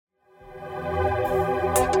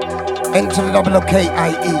Enter the double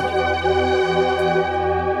K-I-E.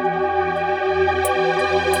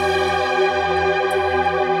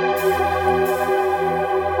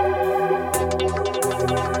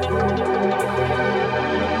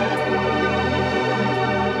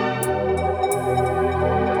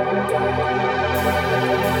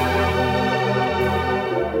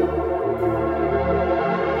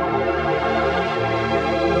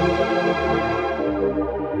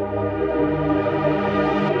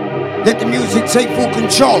 Let the music take full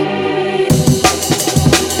control.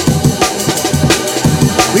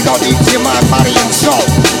 We gon' eat your mind, body, and soul.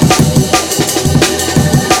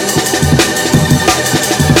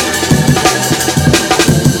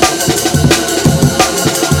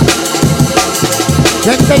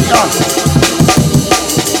 Get data.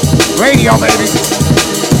 Radio, baby.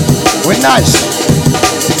 We're nice.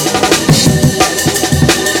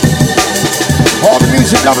 All the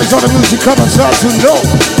music lovers, all the music lovers, those who know.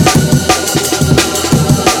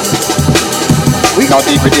 We go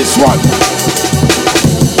deep in this one.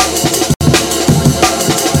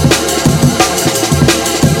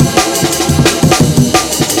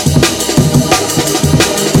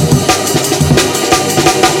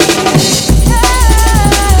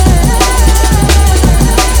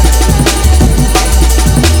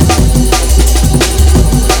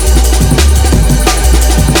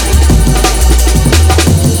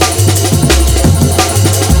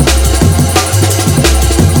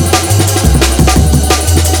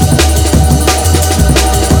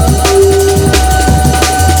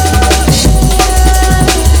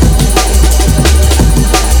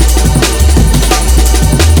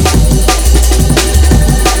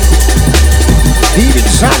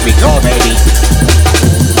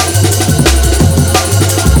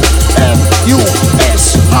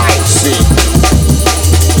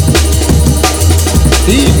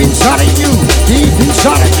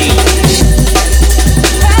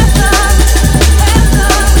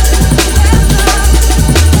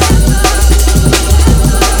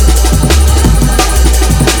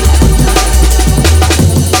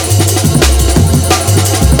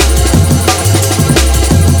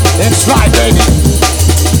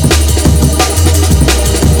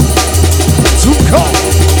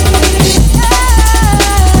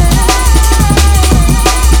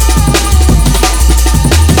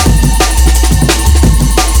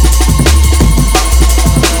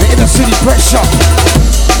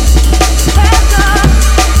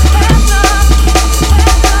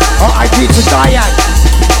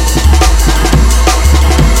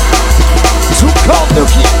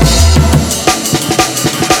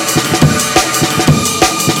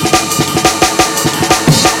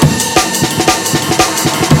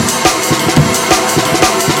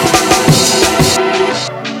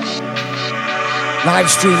 Live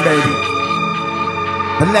stream, baby.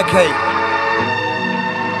 Baleke.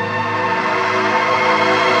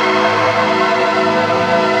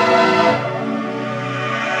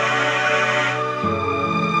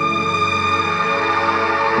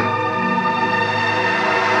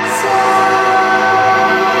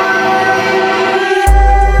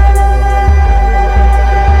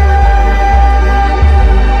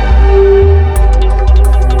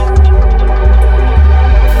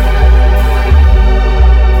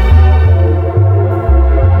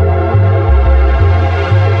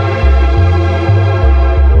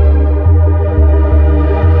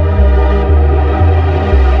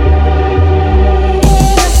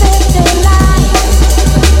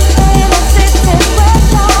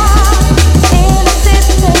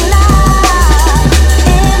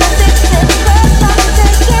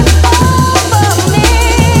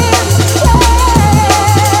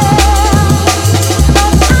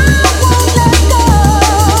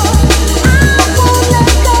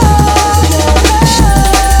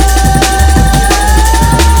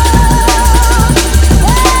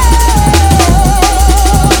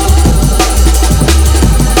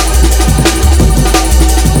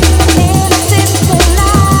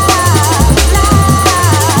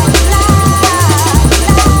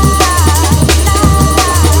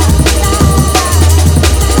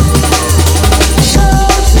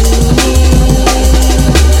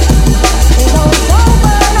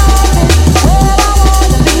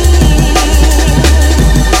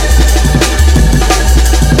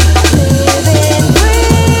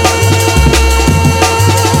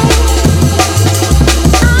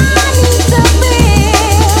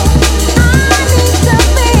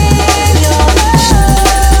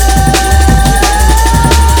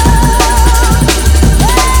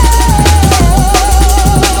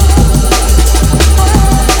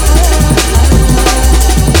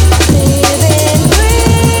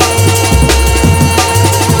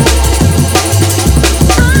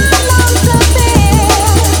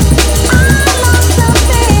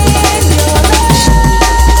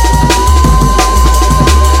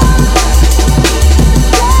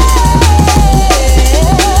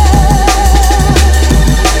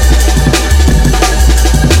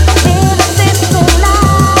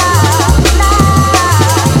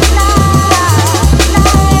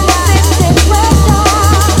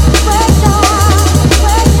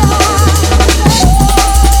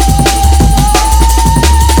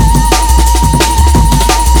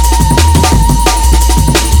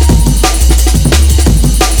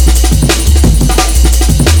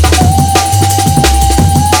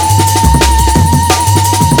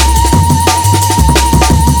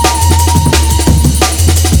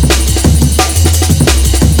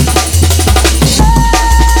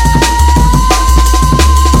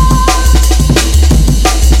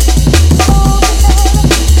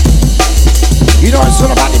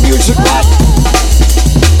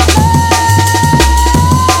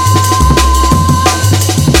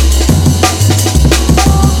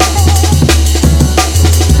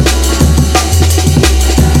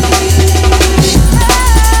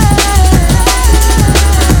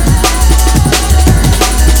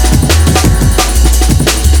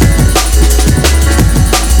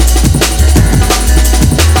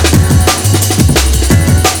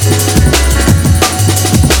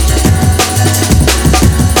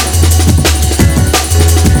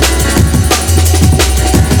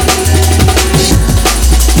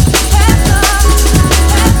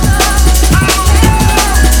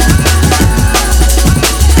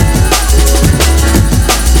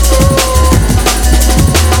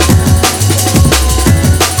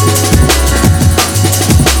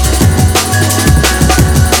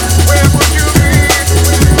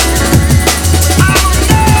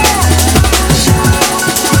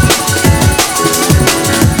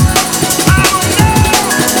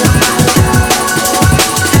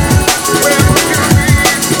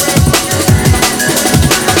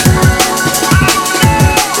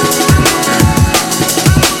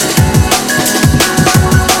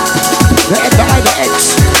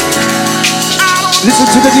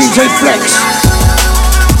 listen to the DJ Flex.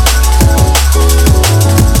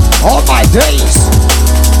 All my days.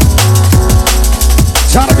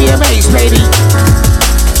 Trying to be amazed, baby.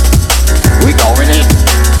 We going in.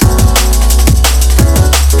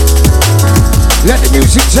 Let the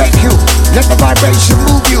music take you. Let the vibration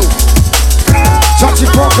move you. Touching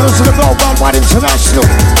programs to the global wide international.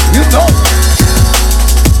 You know.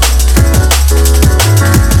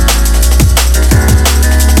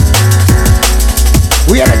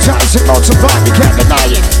 We energize and multiply, we can't deny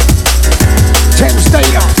it. Thames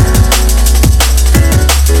data.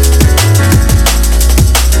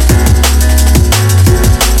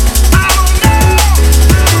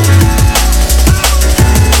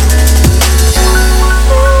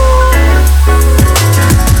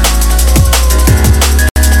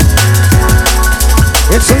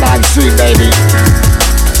 It's a live stream, baby.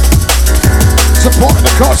 Supporting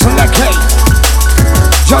the cause on that K.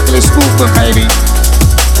 Juggling movement, baby.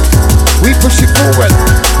 We push it forward.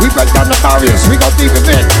 We break down the barriers. We go deep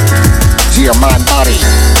within. To your mind, body,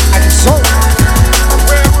 and soul.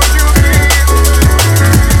 Where would you be?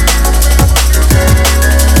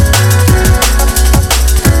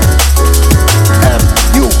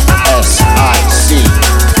 M-U-S-I-C.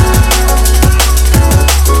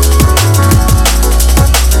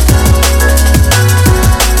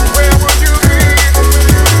 Where would you be?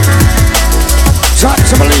 Time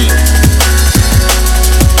to believe.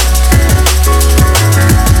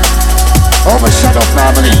 Overshadow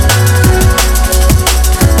family.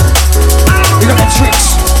 You got the tricks.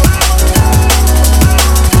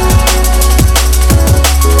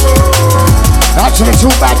 Out to the two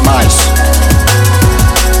bad mice.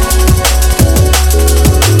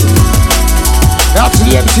 Out to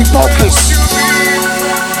the MC Focus.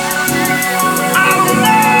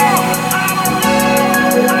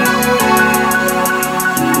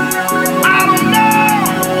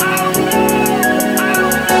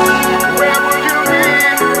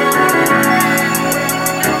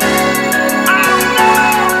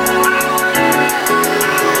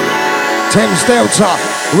 Thames Delta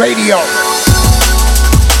Radio.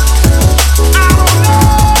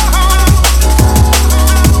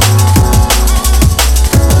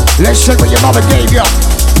 Let's check what your mother gave you.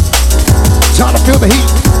 Time to feel the heat.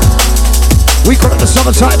 We call it the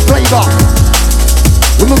summertime flavor.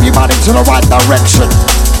 We move your body into the right direction.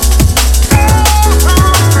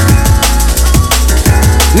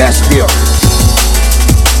 Let's feel.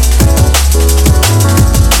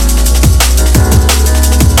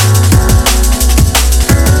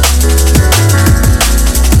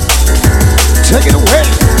 Take it away.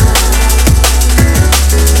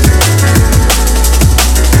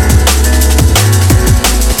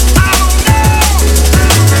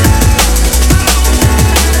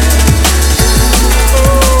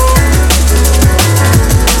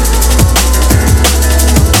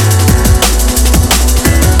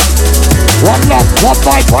 One love, one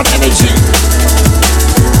vibe, one energy.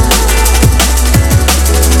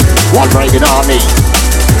 One raving army.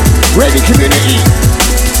 Raving community.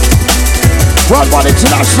 Worldwide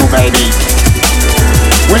international, baby.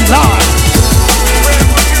 We're live.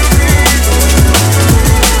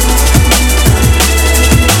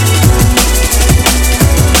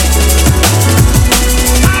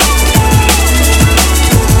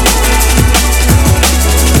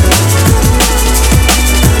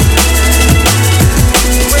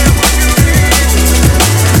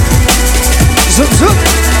 Zoom, zoom.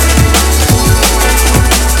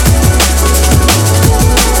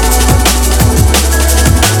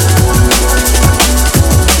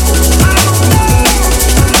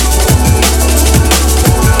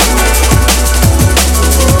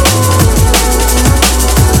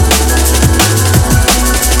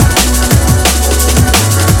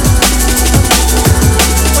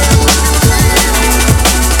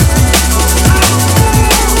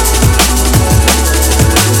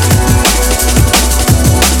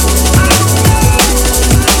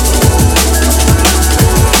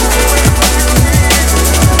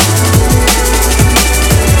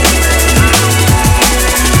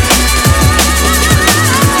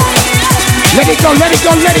 Let it go, let it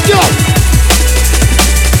go, let it go.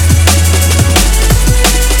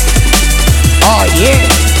 Oh yeah.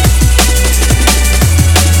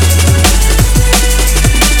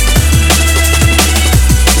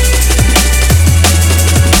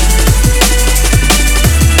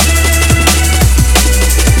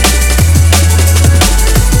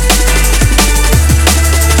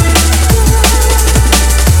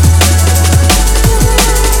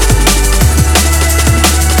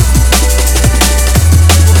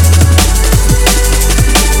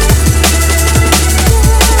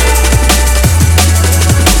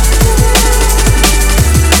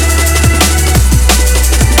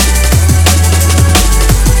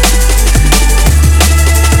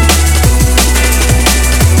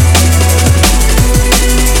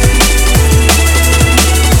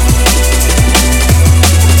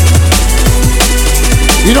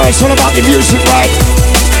 know it's all about the music, right?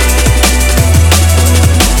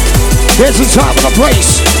 There's the time and the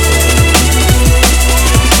place.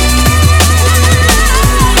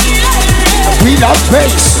 We love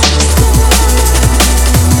bass.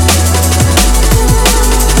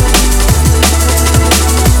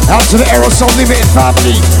 Out to the Aerosol Limited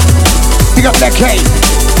family. Big up that K.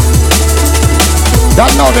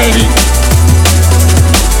 Don't know, baby.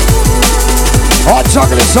 Hot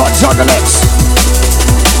chocolates, hot chocolates.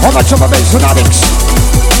 How much of a bass fanatics?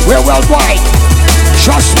 We're worldwide.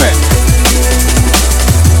 Trust me.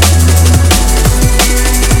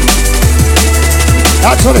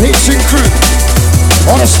 Out to the Hitchin crew.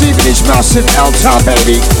 On a Stevenage massive L-Town,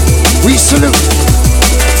 baby. We salute.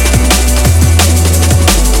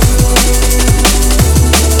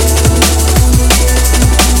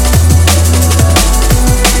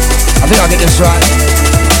 I think I'll get this right.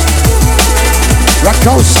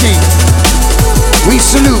 Rakowski, we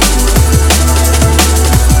salute.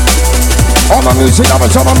 All my music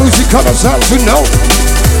lovers, all my music connoisseurs who know.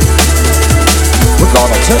 We're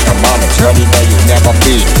gonna take them on a journey that you've never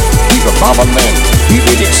been. Keep it bubbling, keep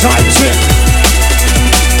it exciting.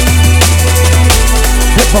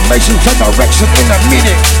 Information to direction in a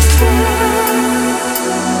minute.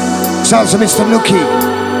 Sounds of Mr. Nookie.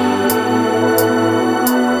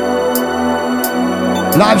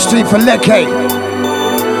 Live stream for Leke.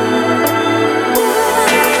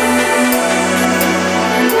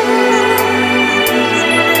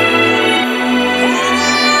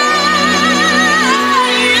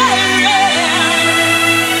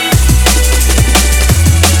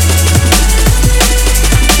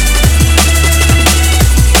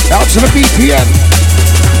 Out to the BPM.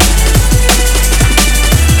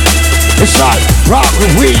 It's like rock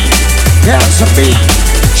with weed, dance with me.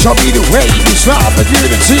 Show me the way, describe the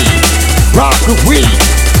unity. Rock with weed,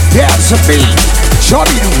 dance with me. Show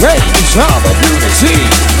me the way, describe the unity.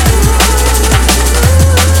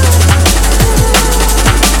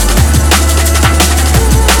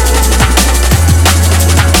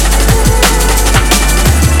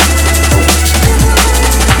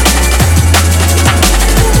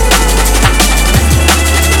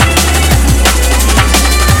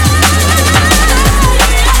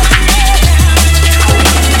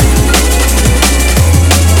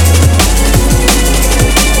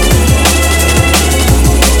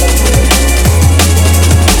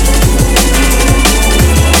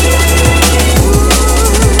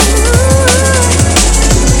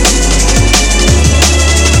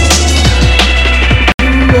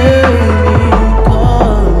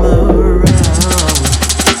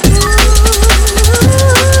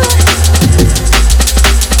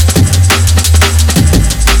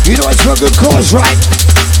 Good cause, right?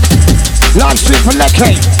 Live stream for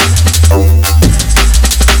Leke.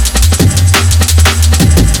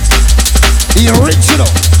 The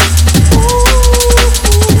original.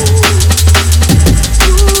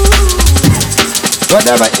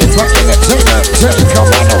 Whenever it's for entertainment, take them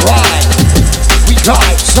on a ride. We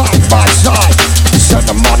glide side by side. Send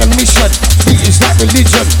them on a mission. Beat is like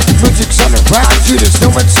religion. Music's on around you, there's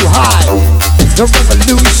nowhere to hide. The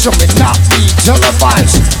revolution may not be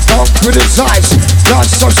televised. Don't criticize, don't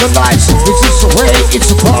socialize. This is the way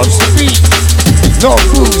it's supposed to be. No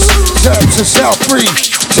rules, set yourself free.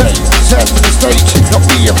 Take yourself to the stage, don't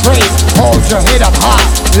be afraid. Hold your head up high,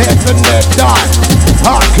 let the net die.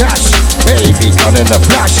 Hard cash, baby, gun in the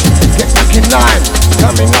flash. Get back in line,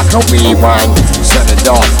 coming like a rewind. Set it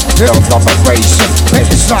off, build operation.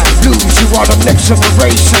 Baseline blues, you are the next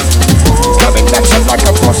generation. Coming at you like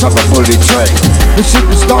a boss of a bullet train. This is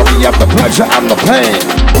the story of the pleasure and the pain.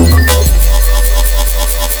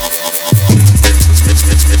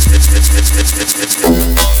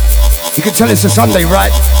 You can tell it's a Sunday,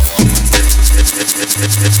 right?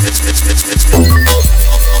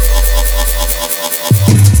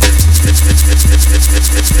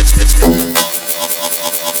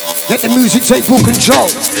 Let the music take full control.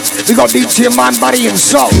 We got deep to your mind, body and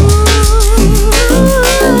soul.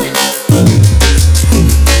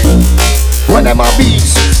 When am I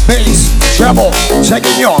beats, bass, treble,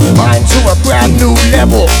 taking your mind to a brand new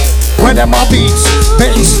level. When am I beats,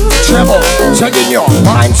 bass, treble, taking your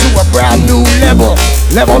mind to a brand new level.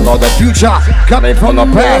 Level of the future, coming from the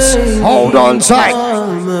past. Hold on tight.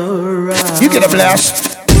 You get a blast.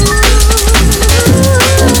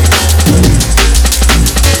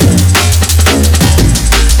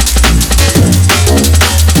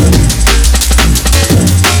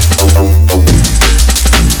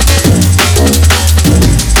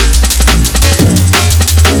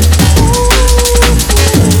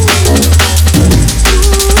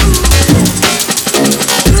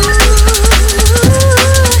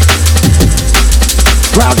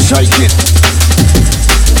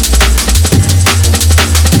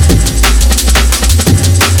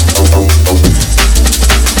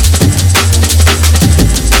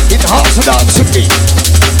 the dancing beat.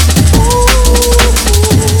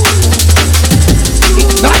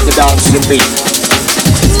 Ignite the dancing beat.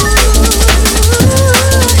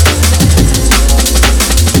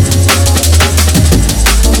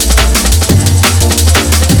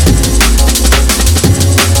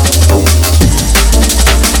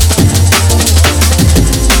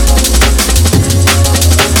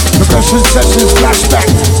 Progression sessions flashback.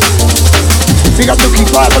 We got Nookie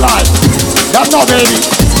 5 alive. That's not baby.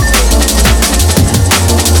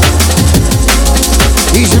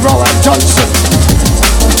 Easy Roll and Johnson.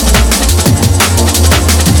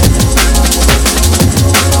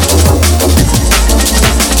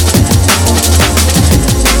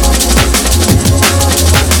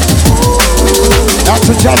 That's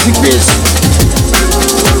a Jazzy Biz.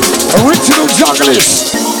 Original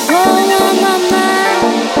junglist.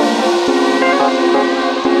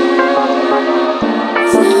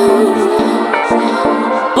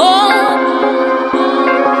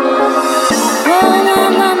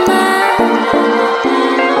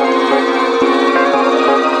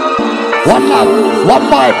 One love, one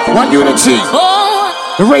vibe, one unity.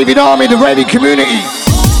 The raving army, the raving community.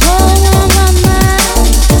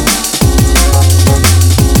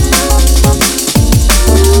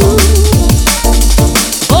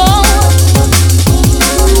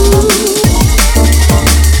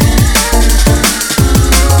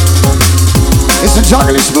 It's a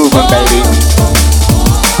junglist movement, baby.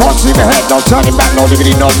 Cross in the head, no turning back, no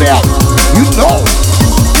diggity, no doubt. You know.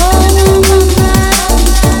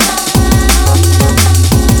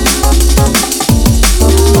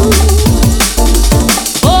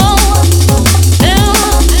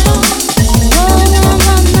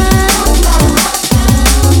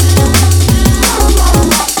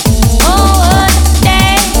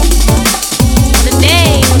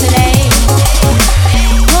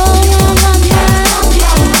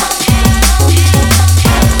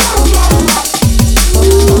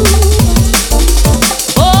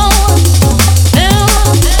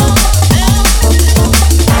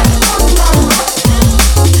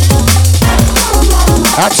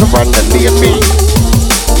 That's abundantly of me.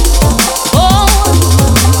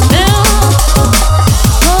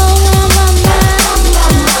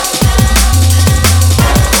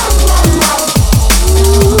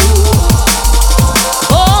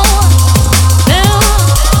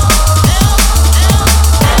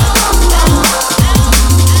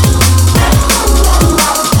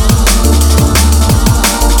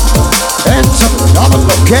 Enter double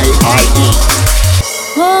K-I-E.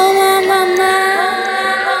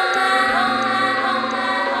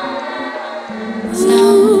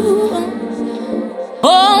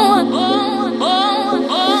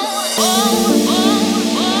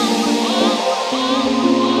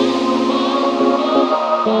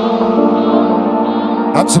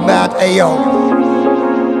 That's a mad Ayo.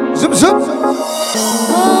 Zoom zoom.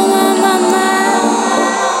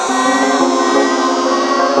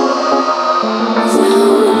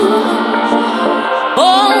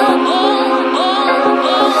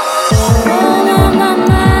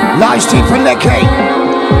 Live stream from Nookie.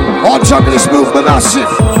 All junglist movement massive.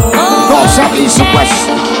 North, south, east and west.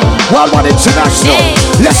 Worldwide international.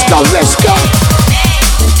 Let's go, let's go.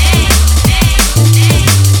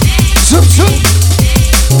 Zoom zoom.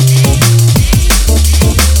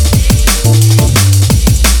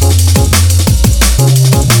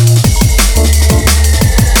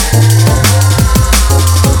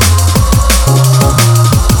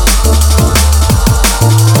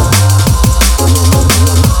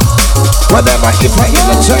 Whatever, if I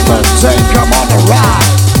entertainment, take come on the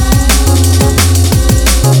ride.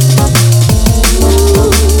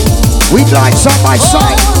 We glide side by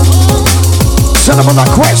side. Send them on a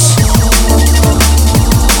quest.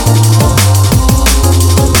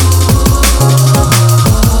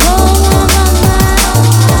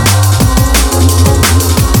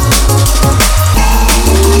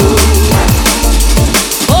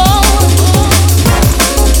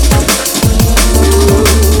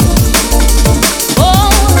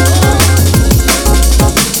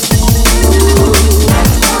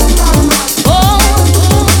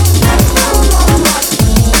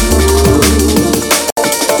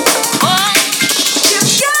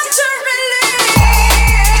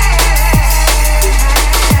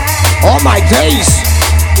 My days.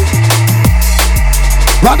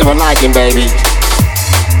 Brother of liking, baby.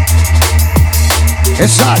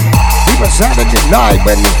 It's sad. People Saturday night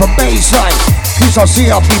when from baseline. Please don't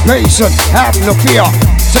see I'll be patient. Have no fear.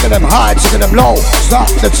 Taking them high, taking them low. Stop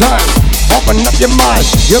the time. Open up your mind.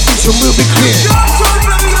 Your vision will be clear.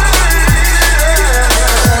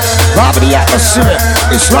 Robbing the atmosphere.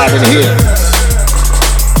 It's right in here.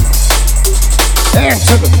 and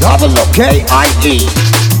to the double of K-I-E.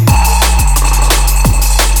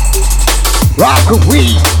 Rock a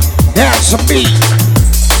we, dance a me.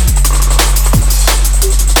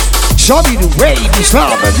 Show me the way,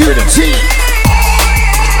 Islam and unity.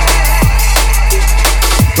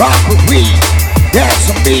 Rock a we, dance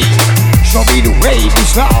a me. Show me the way,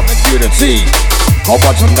 Islam and unity. Go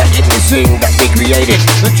watch on the anything that we created.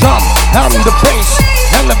 The drum and the bass,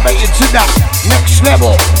 elevated to that next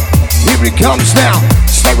level. Here it comes now,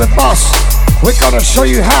 stay with us. We're gonna show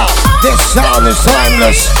you how this sound is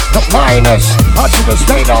timeless, not minus. Out to the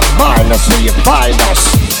state of mind, that's where you find us.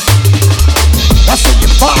 That's where you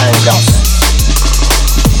find us.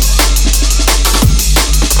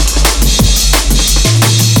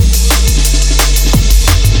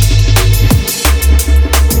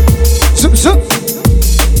 Zup, zup.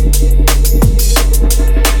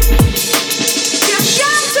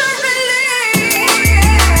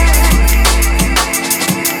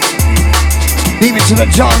 Leave it to the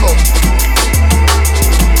jungle.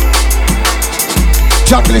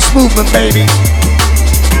 Junglist movement, baby.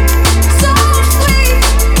 So sweet.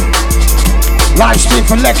 Live stream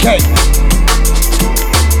for Leke.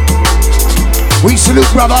 We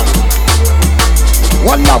salute, brother.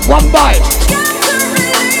 One love, one bite.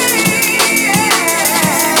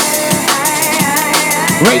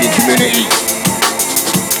 Radio community.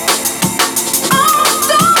 Oh,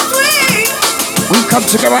 so sweet. We come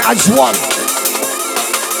together as one.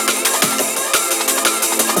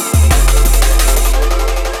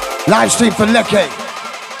 Live stream for Leke.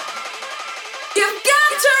 You've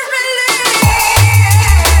got to release.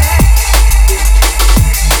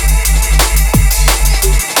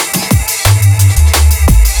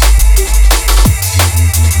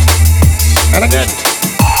 And again,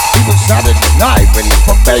 people Saturday night when they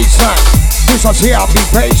from baseline. This was here, be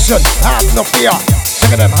patient, have no fear.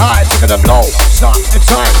 Taking them high, taking them low. Start the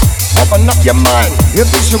time, open up your mind. Your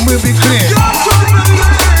vision will be clear.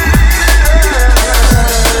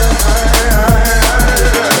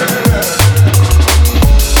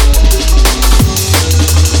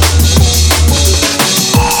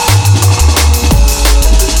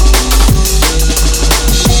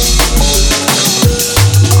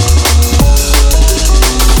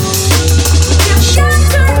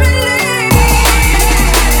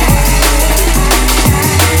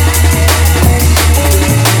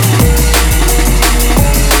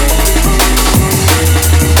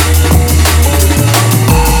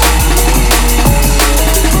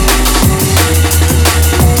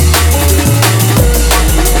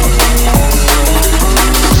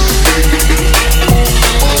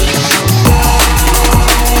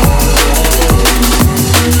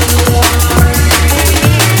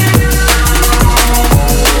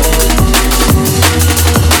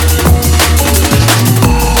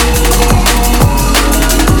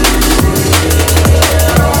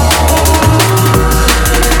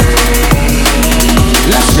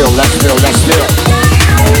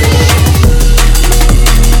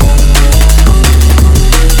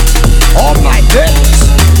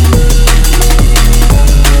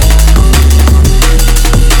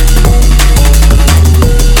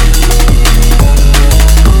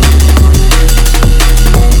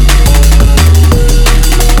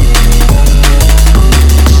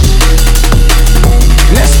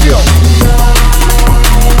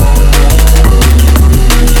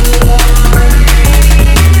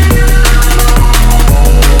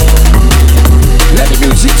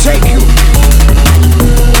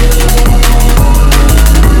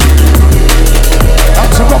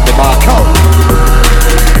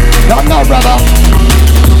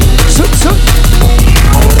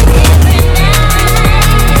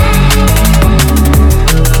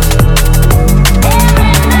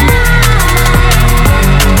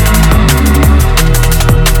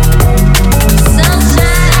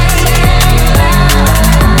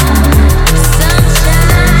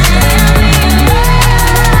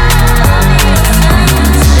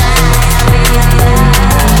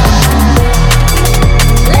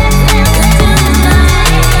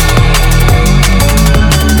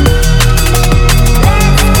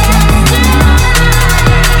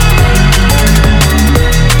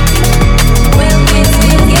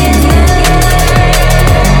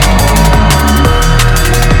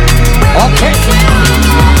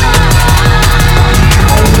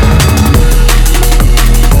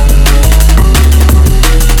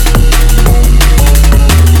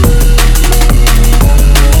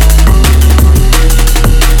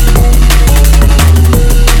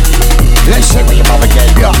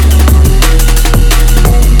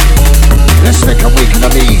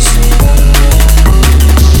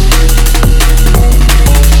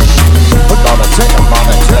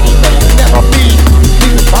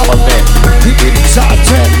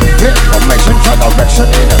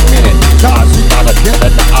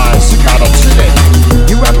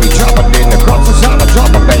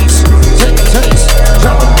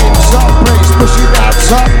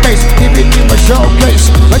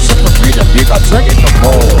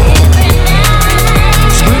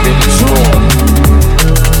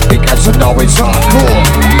 So know it's hardcore.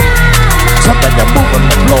 Something you're moving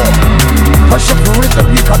the floor. Push up the rhythm,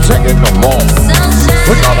 you can't take it no more.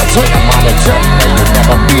 We're gonna take a monitor, and you'll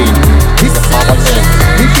never be. Keep it following,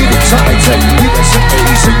 we keep it exciting. We listen to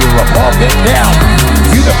easy, you're above it now.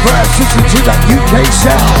 You the first listen to that UK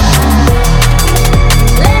sound.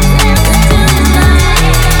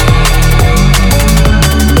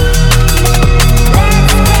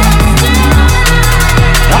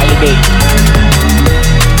 How you mean?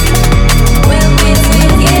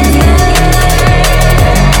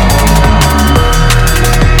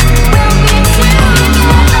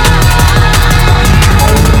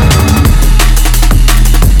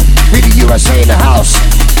 USA in the house.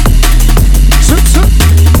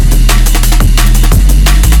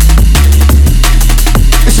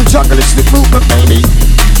 It's a jungleistic movement, baby.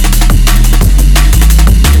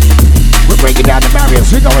 We're breaking down the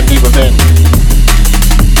barriers, we're going deep within.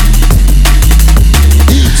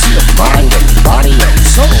 Easy of mind and body and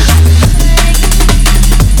soul.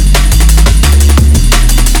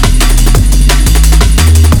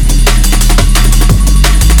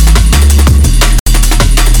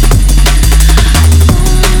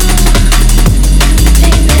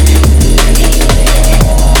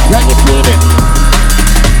 Can you feel it?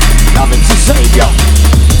 Love it to Savior.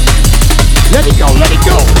 Let it go, let it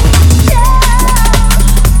go.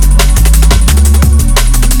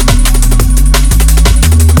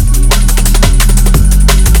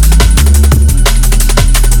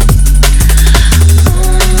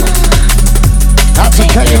 That's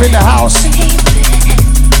okay, you're in the house.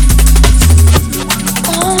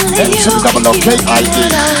 N-O-O-K-I-E.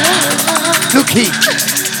 Nookie.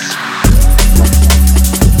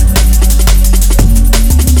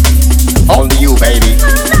 Only you, baby.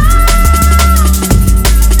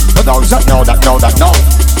 For those that know,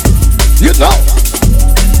 you know.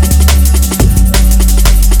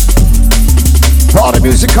 For all the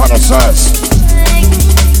music connoisseurs.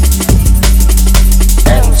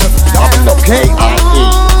 N-O-O-K-I-E.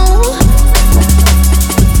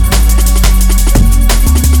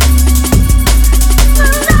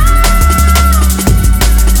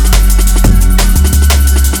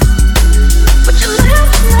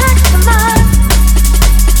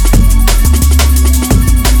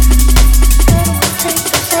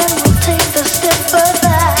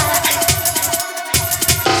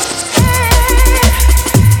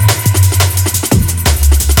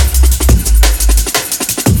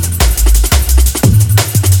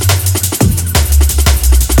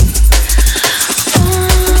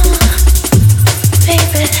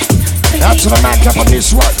 To the man up on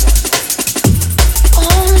this one.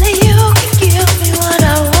 Only you can give me what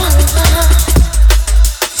I want.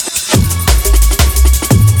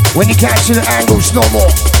 When you can't see the angles no more,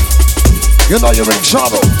 you know you're in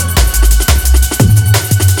trouble.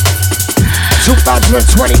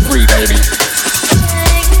 2023, baby.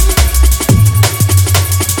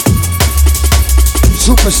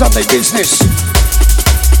 Super Sunday business.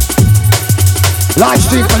 Live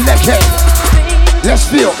stream for Nookie. Let's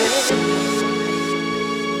feel.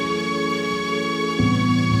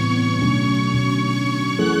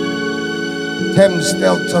 Thames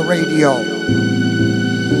Delta Radio.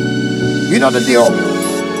 You know the deal.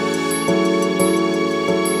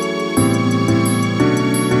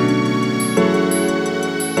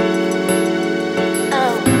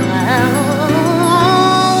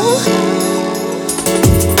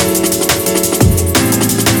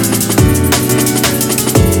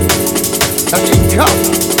 Let it come.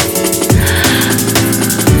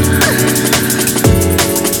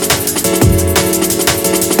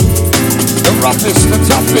 Roughest, the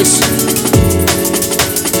toughest,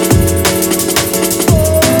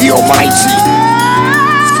 the Almighty.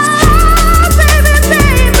 Baby,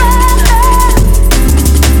 baby.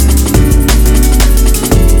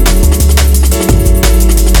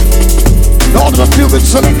 Lord of the Feel Good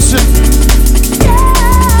Selection.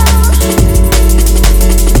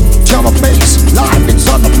 Jump a bass, live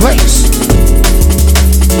inside the place.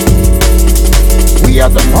 We are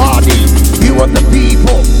the party, you are the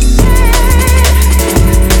people.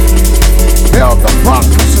 Build the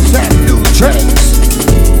focuses and new trains.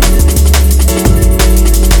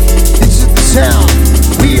 This is the sound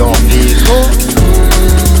we all equal.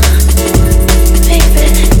 Baby,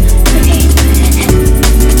 baby.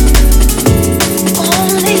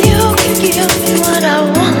 Only you can give me what I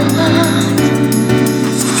want.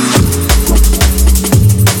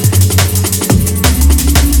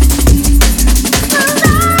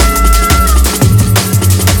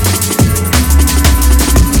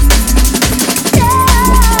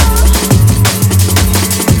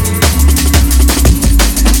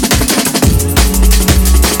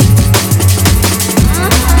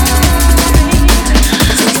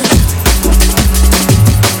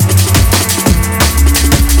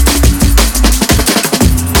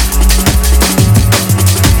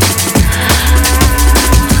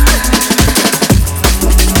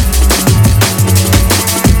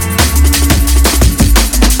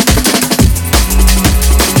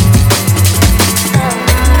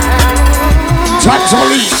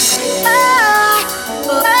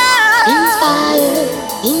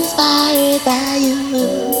 inspired by you.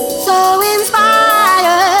 So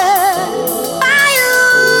inspired by you.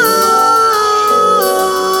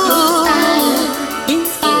 Inspired,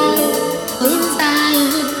 inspired,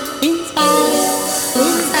 inspired,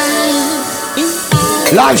 inspired,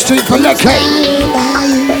 inspired. Live stream for Nookie.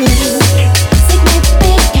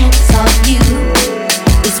 Significance of you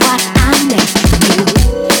is what I meant to you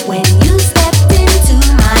when you stepped into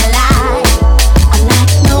my life,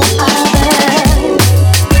 unlike no other.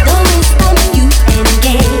 The wisdom you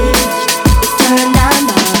engaged is turned on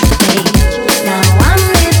the page. Now I'm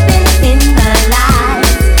living in the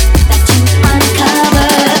life that you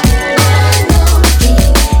uncovered. I know we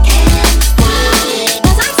can fly,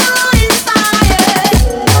 'cause I'm so inspired.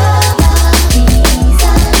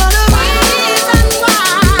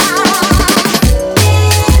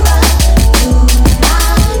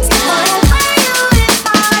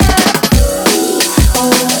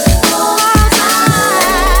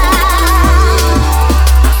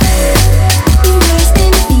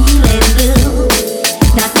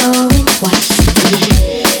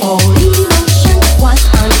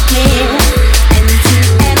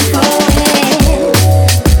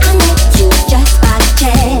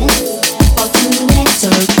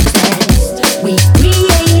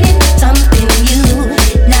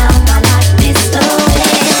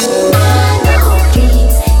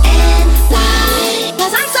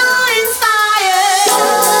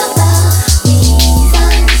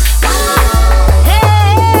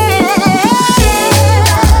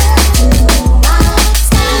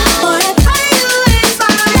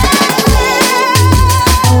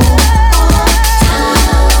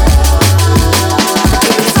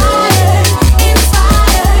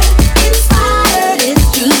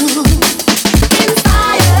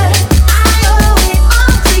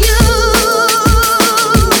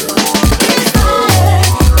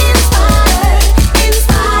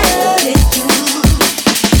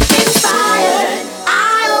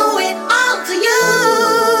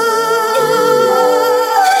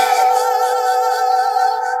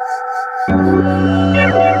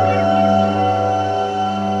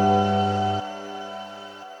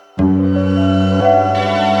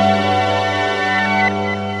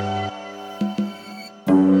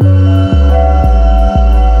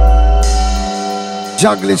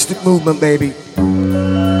 Jugglistic movement, baby.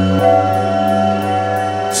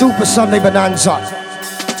 Super Sunday Bonanza.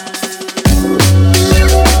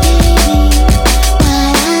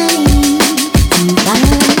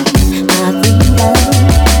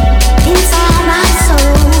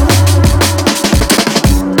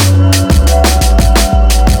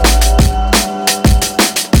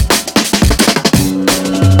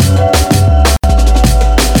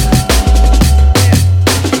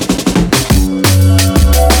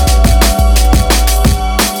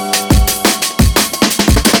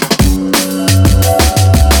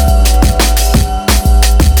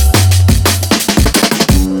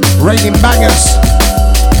 Raining bangers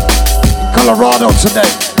in Colorado today.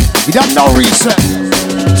 We got no reason.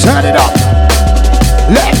 Turn it up.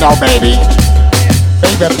 Let it go, baby.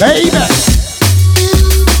 Baby, baby.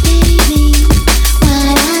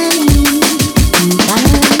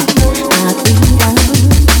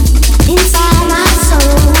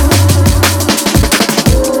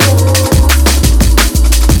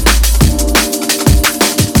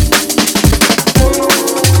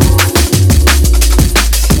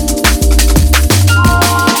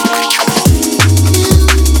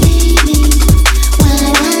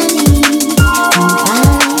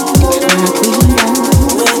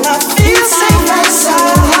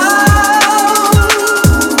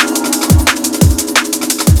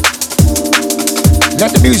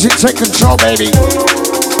 Let the music take control, baby.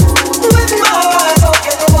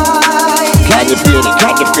 Can you feel it?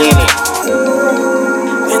 Can you feel it?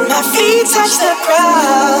 When my feet touch the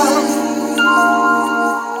ground,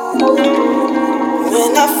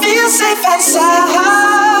 when I feel safe and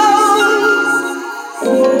sound,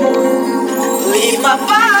 leave my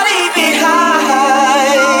body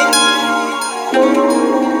behind,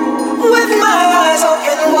 with my eyes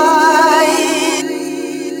open wide.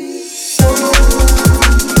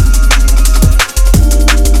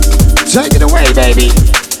 Take it away, baby.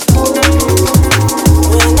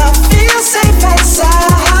 When I feel safe and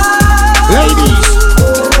sound, Ladies.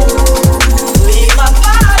 leave my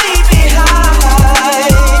body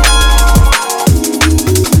behind,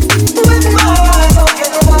 with my eyes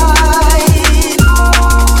open wide.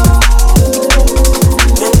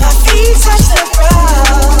 When my feet touch the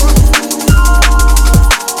ground,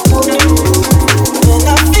 when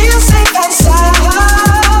I feel safe and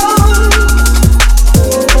sound,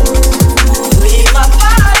 leave my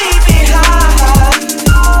body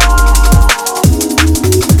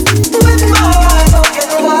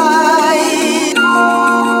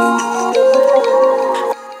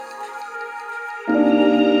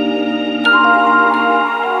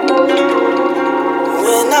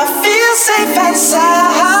I feel safe and sound.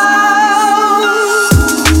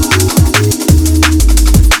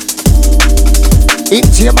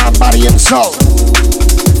 Into your mind, body and soul.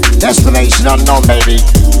 Destination unknown, baby.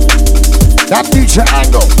 That future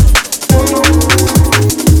angle.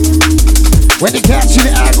 When you can't see the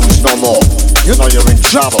angles no more, you know you're in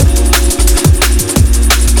trouble.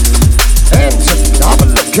 Enter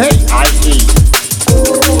K-I-E.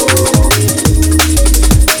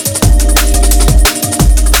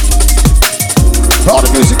 All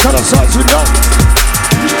the music on the sides we know.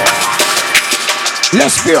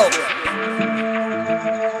 Let's feel.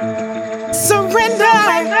 Surrender.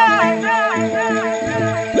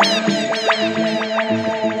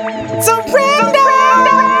 Surrender.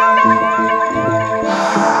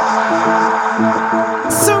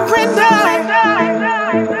 Surrender.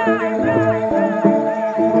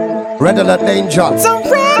 Red alert danger.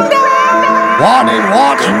 Surrender. Warning,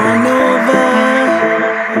 warning. Come on over.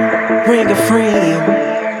 Bring a friend.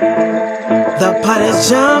 The pot is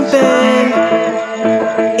jumping.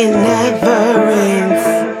 It never ends.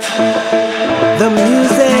 The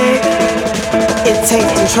music, it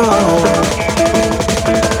takes control.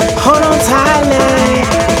 Hold on tightly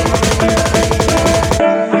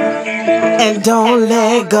and don't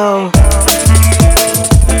let go.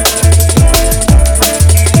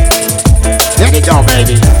 There you go,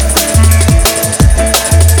 baby.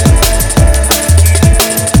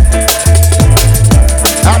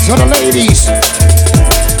 Out to the ladies.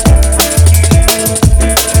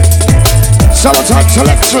 Summertime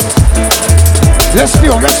selection. Let's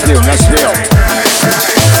feel, let's feel, let's feel.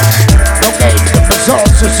 Okay, the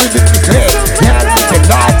results are simply clear. Can't make it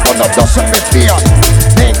live for the doesn't be fear.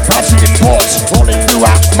 Think positive thoughts rolling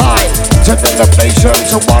throughout mind. To the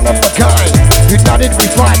innovations of one of a kind. United we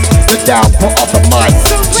fight the downpour of the mind.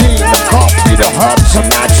 See the coffee, the herbs, a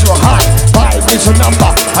natural high. Vibe is a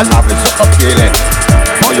number, I love is a feeling.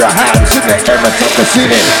 Put your hands in the air and touch the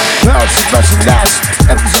ceiling. Girls expressing last,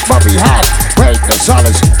 and this is what we have. Break the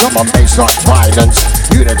silence, come on, bass, not violence.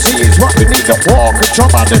 Unity is what we need to war,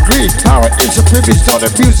 control by degree. Power is a privilege to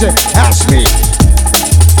the music, ask me.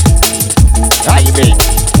 How you mean?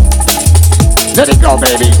 Let it go,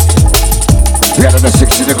 baby.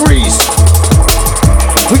 360 degrees.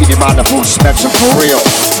 We can demand the full spectrum for real.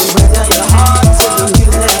 Surrender your heart to the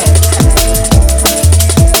music.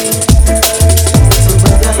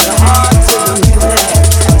 Surrender your heart to the music.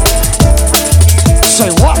 Say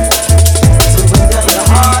what? Surrender your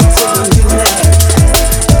heart to the music.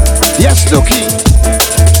 Yes, Nookie.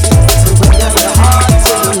 Surrender your heart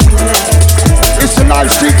to the music. It's the live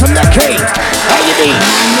stream from that cave. How you mean?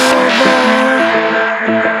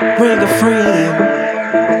 Bring a friend.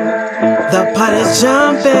 The pot is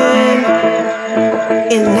jumping.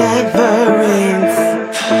 It never ends.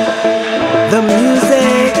 The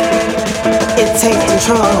music, it takes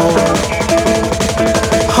control.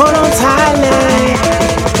 Hold on tightly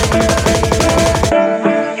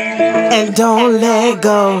and don't let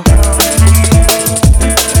go.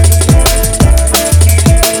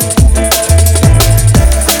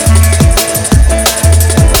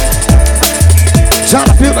 Time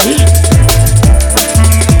to feel the heat.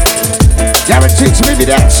 Guaranteed to maybe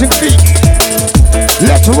dancing feet.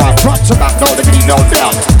 Left to right, front to back, no diggity, no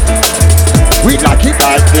doubt. We like it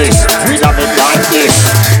like this, we love it like this.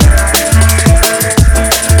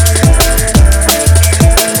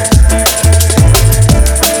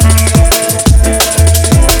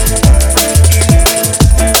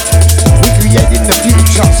 We creating the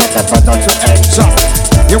future, set the button to enter.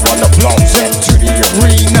 You want the blocks into the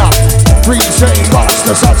arena. Freezing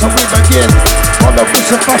monsters, that's how we begin. On the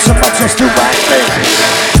reason for so much is to acting.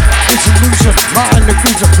 It's illusion, mind the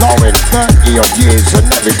beats are flowing. 30 odd years and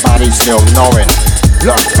everybody's still knowing.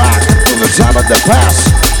 Look back to the time of the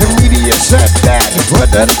past. The media said that it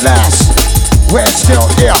wouldn't last. We're still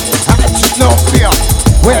here, and you no fear.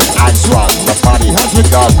 When eyes run, the body has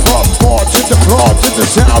begun. From board to the floor, to the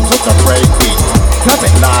sounds of the breakbeat.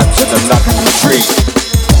 Coming live to the luck of the tree.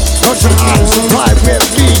 Close your eyes and fly with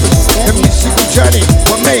me. The musical journey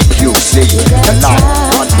will make you see the life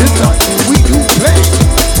on the night we do play.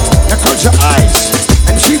 Now close your eyes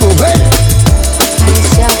and she will wait.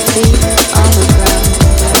 Place your feet on the ground.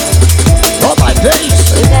 All my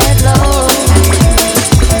days. With that load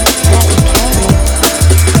that you carry.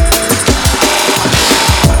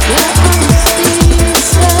 Your honesty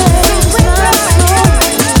serves my soul.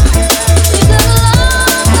 We got a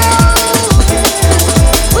long road.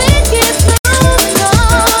 We keep moving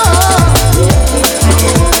on. We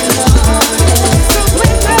keep moving on.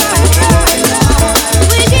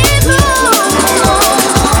 We keep moving on.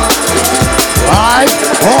 5,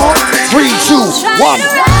 4, 3, 2,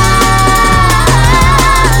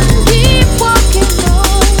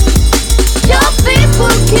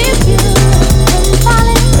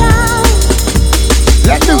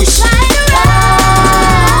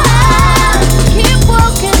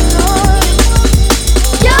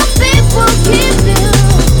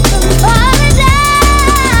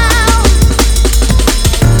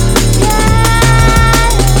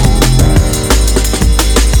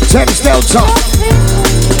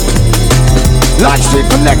 Live stream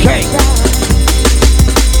from Nookie.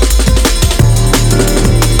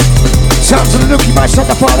 Sounds of the Nookie, myself,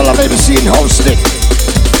 the father I've ever seen hosting.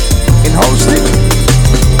 In hosting?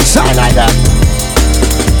 Sign like that.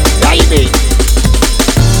 Baby.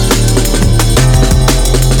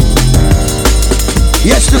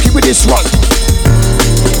 Yes, Nookie with this one.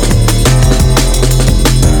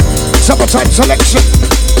 Summertime selection.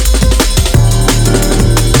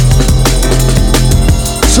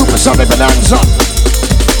 Super Sunday Bonanza.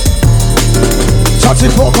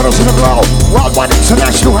 Touching four corners in the ground. Worldwide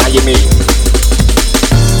International, how you mean?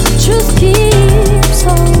 Truth keeps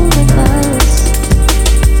holding us.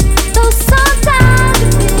 Though sometimes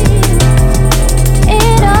it feels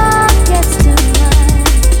it all gets too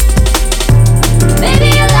much. Maybe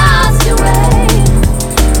you lost your way.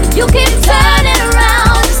 You keep turning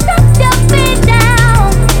around. Step your feet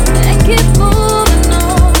down and keep moving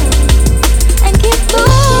on. And keep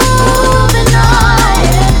moving on.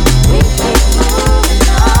 We keep moving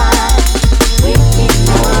on. We keep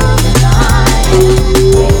moving on. We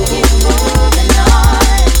keep moving on.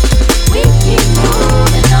 We keep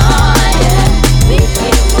moving on. We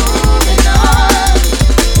keep moving on.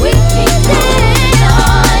 We keep moving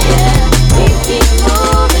on. We keep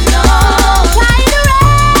moving on. Try to run,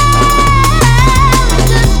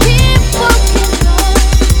 just keep walking on.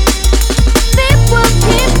 Feet will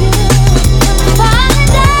keep you from falling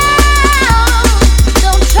down.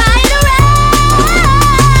 Don't try to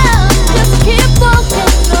run, just keep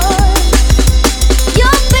walking on.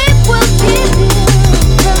 Your feet will keep you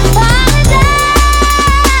from falling down. Don't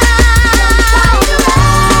try to run,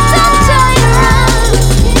 just keep walking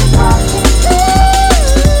on. Your feet will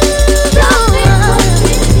keep you from falling down. Feet will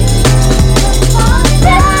keep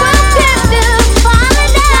you from falling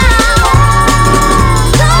down. Don't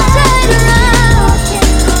try to run,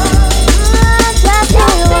 just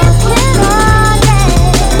keep walking on.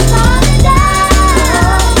 Falling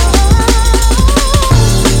down.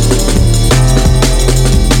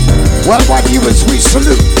 Worldwide viewers, we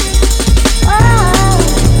salute.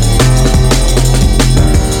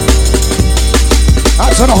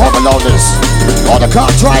 Out to the home aloners, all the car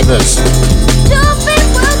drivers, Your feet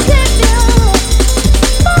will keep you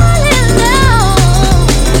falling down.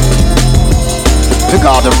 the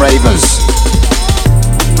garden ravers,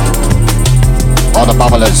 all the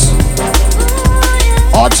bubblers,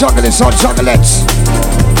 all jugglers, all juggalettes.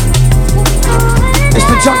 It's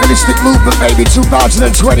the jugglistic movement, baby,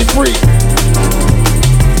 2023.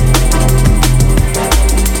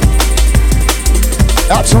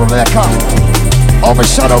 Out to Rebecca,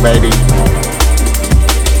 overshadow, baby.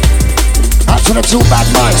 Out to the two bad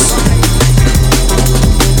mice.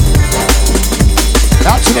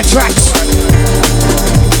 Out to the tracks.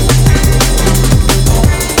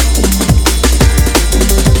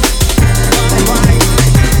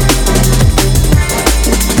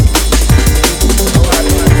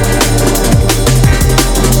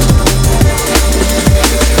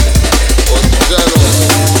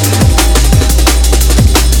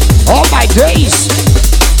 All my days.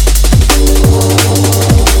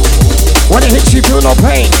 When it hits you, feel no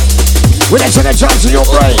pain. When it's in the jumps in your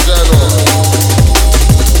brain.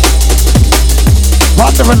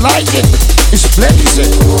 Thunder and lightning is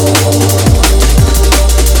blazing.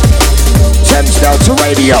 Thames Delta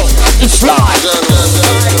Radio, it's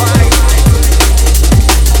live.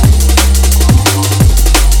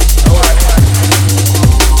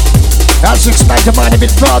 Let's expand the mind a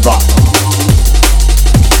bit further.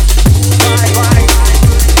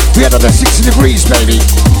 360 degrees, baby.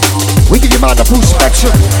 We give you mind a full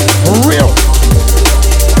spectrum. For real.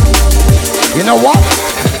 You know what?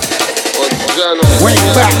 Way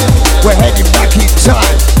back, we're heading back in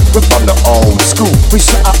time. We're from the old school, we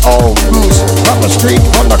set our own rules. From the street,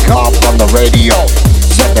 from the car, from the radio.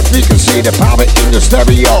 Set the frequency, the power in the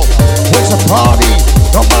stereo. Where's the party?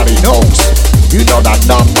 Nobody knows. You know that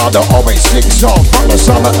number that always sings on. From the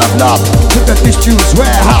summer of love to the disused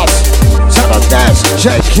warehouse. Tell us dance,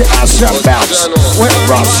 shake your ass and bounce. We're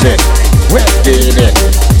rushing, we're feeling.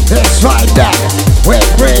 Let's ride that, we're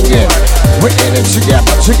bringing. We're in it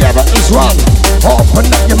together, together is one. Open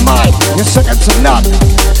up your mind, you're second to none.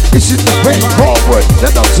 This is the way forward,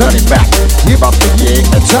 there's no turning back. Give up the year,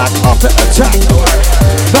 attack after attack.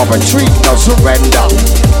 No retreat, no surrender.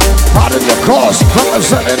 Part of the course,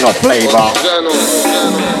 representing no flavor.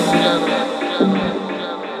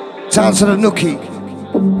 Sounds of the Nookie.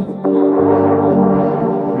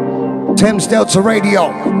 Thames Delta Radio,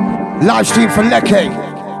 live stream from Nookie.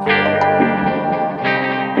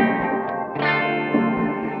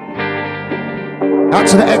 Out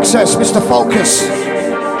to the excess, Mr. Focus.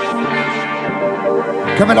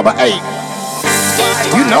 Coming number 8.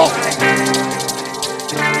 know.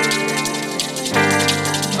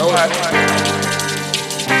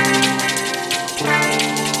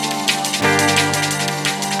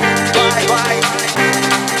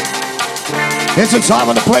 Here's the time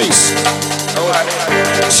and the place.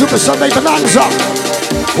 Super Sunday Bonanza.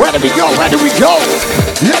 Where do we go? Where do we go?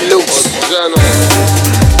 Let loose.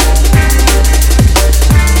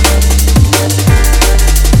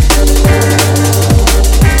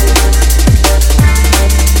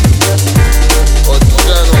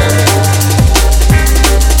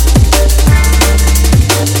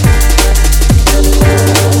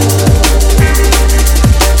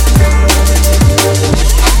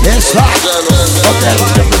 Yes, okay,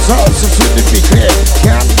 the results are soon to be clear.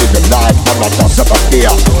 Can't be denied from the loss of a fear.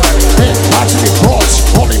 Then actually cross,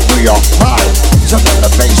 falling through your mind. Some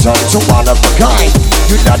elevation to one of a kind.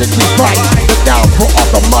 United we fight, the downfall of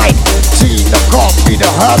the mind. Tea, the coffee, the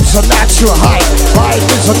herbs, a natural high. Five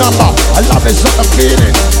is a number, a love is not a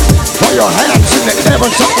feeling. Put your hands in the air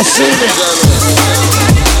and touch the ceiling.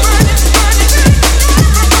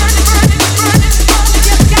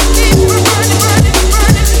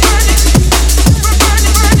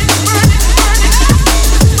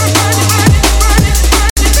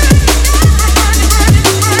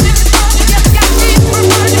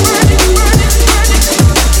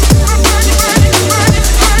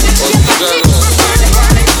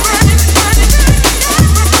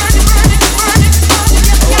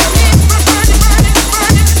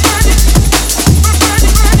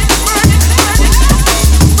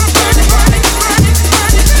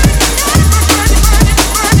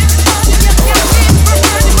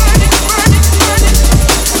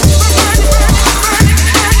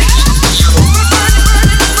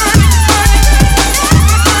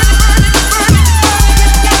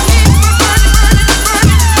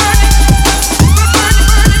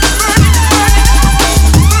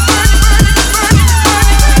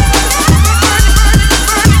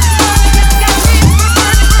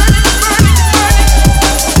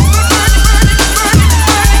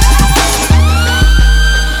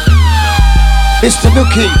 Mr.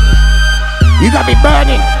 Nookie, you got me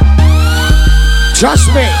burning. Trust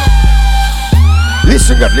me.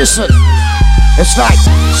 Listen, good, listen. It's like,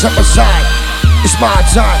 step aside. It's my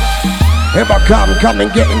time. Here I come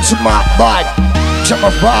and get into my vibe. Check my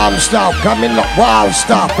rhyme style, come in like wild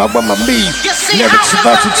stuff. I want my lead, lyrics are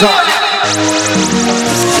versatile.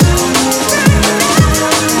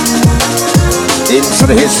 Into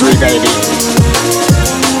the history, baby.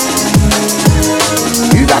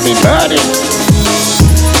 You got me burning.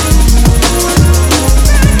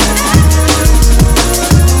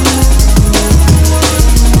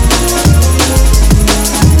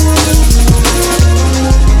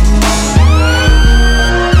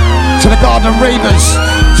 To the garden ravers,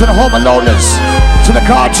 to the home aloners, to the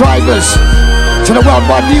car drivers, to the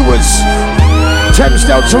worldwide viewers, Thames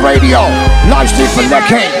Delta Radio, live stream for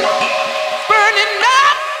Nookie.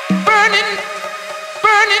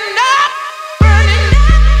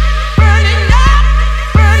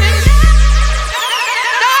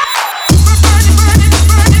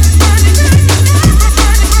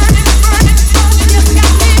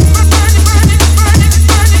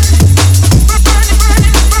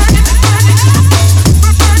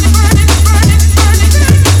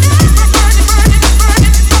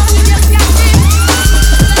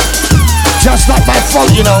 Just like my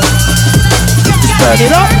phone, you know. Just burn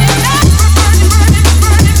it up.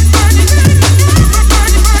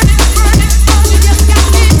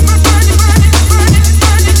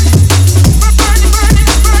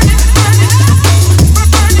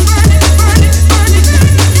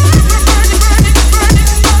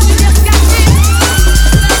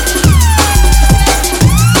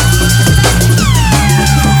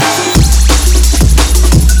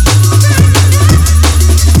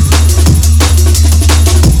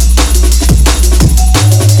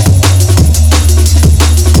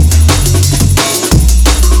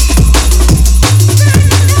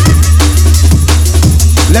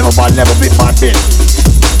 Level by level, bit by bit.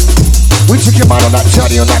 We took your mind on that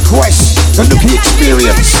journey, on that quest, the Nookie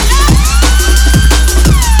experience.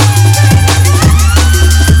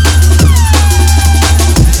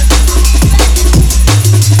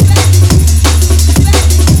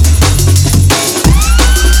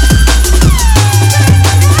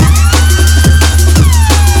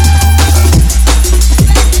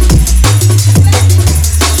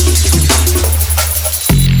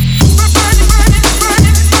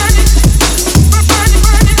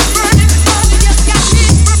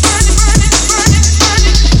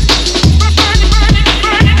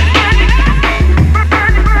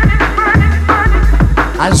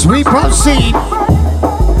 As we proceed,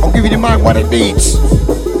 I'm giving your mind what it needs.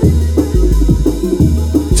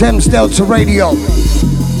 Thames Delta Radio.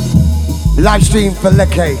 Live stream for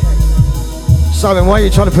Leke. Simon, why are you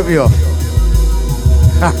trying to put me off?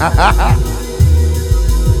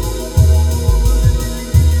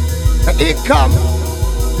 And here come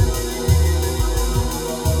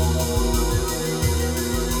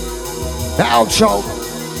the outro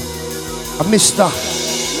of Mr.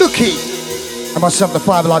 Nookie and myself, the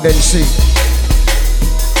 5 Live MC.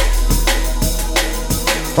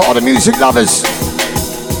 For all the music lovers.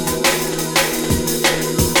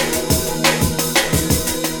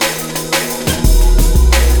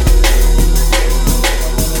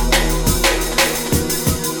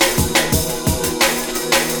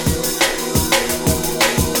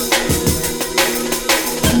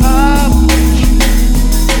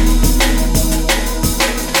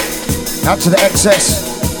 Out to the excess,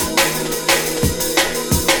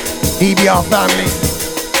 EBR family,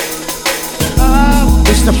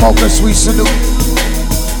 Mr. Focus, we salute.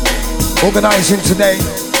 Organising today,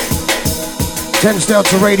 Thames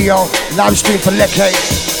Delta Radio, live stream for Leke,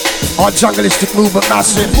 our jungleistic movement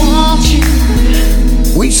massive.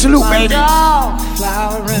 We salute, baby.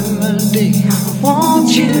 Flower remedy, I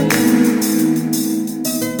want you.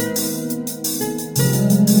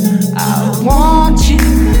 I want you.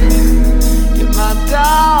 My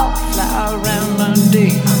dog, flower remedy.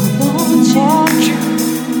 I want you.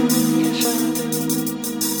 Yes,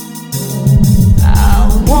 I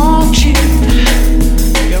want you.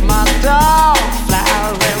 You're my dog,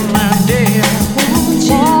 flower remedy. I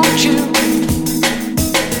want you.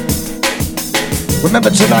 Remember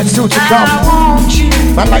tonight still to come. I want you.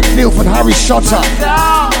 Man like Filth and Harry Shotter.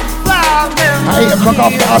 8 o'clock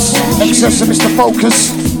after us. Excess of Mr. Focus.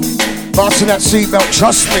 Fasten that seatbelt,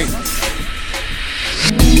 trust me.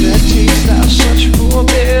 That taste of such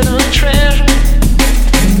forbidden treasure.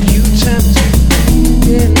 You tempt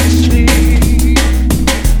me in sleep.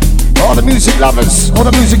 All the music lovers, all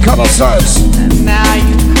the music connoisseurs. And now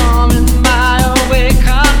you come in my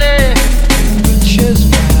awakening, which is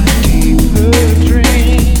my deeper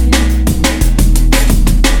dream.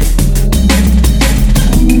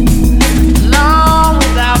 Long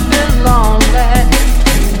without been lonely,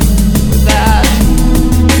 without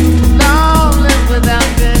lonely, without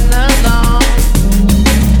been alone.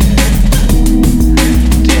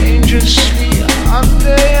 Dangerously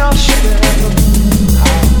under your spell.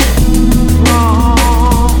 I'm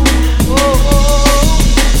wrong.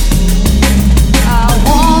 I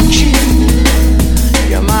want you.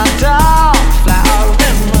 You're my dog, flower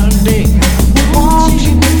remedy. I want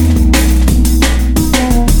you.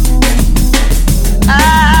 I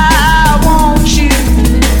want you.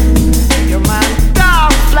 You're my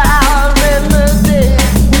dog, flower remedy.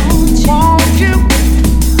 Want you.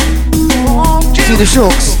 Want you. See the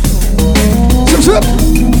shorts. Zip, zip.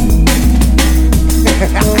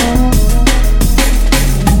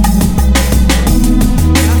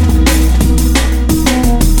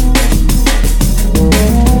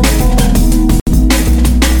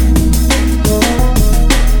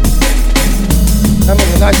 I'm in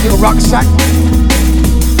a nice little rucksack.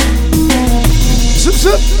 Zip,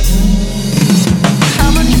 zip.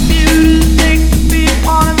 How much of you does it take to be a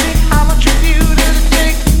part of me? How much of you does it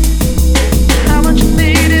take? How much of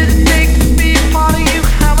me does it take to be a part of you?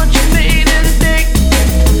 How much of me does it take?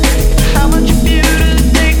 How much of you does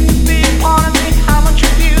it take to be a part of me? How much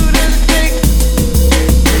of you does it take?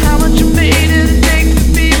 How much of me does it take to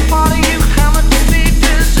be a part of you? How much of me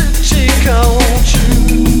does it take? I want you.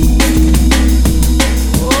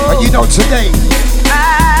 But you know today, I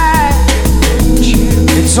want you.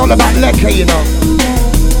 it's all about Leke, you know.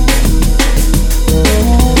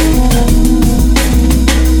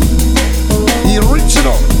 The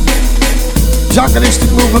original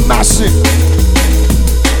jungleistic movement massive.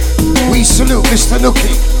 We salute Mr.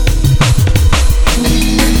 Nookie.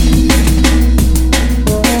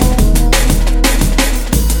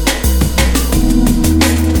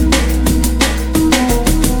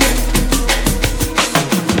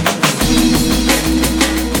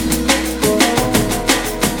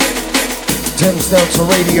 Thames Delta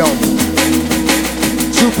Radio.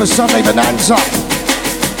 Super Sunday Bonanza.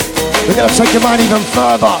 We're gonna take your mind even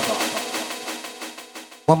further.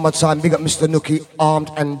 One more time, big up Mr. Nookie,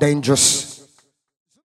 armed and dangerous.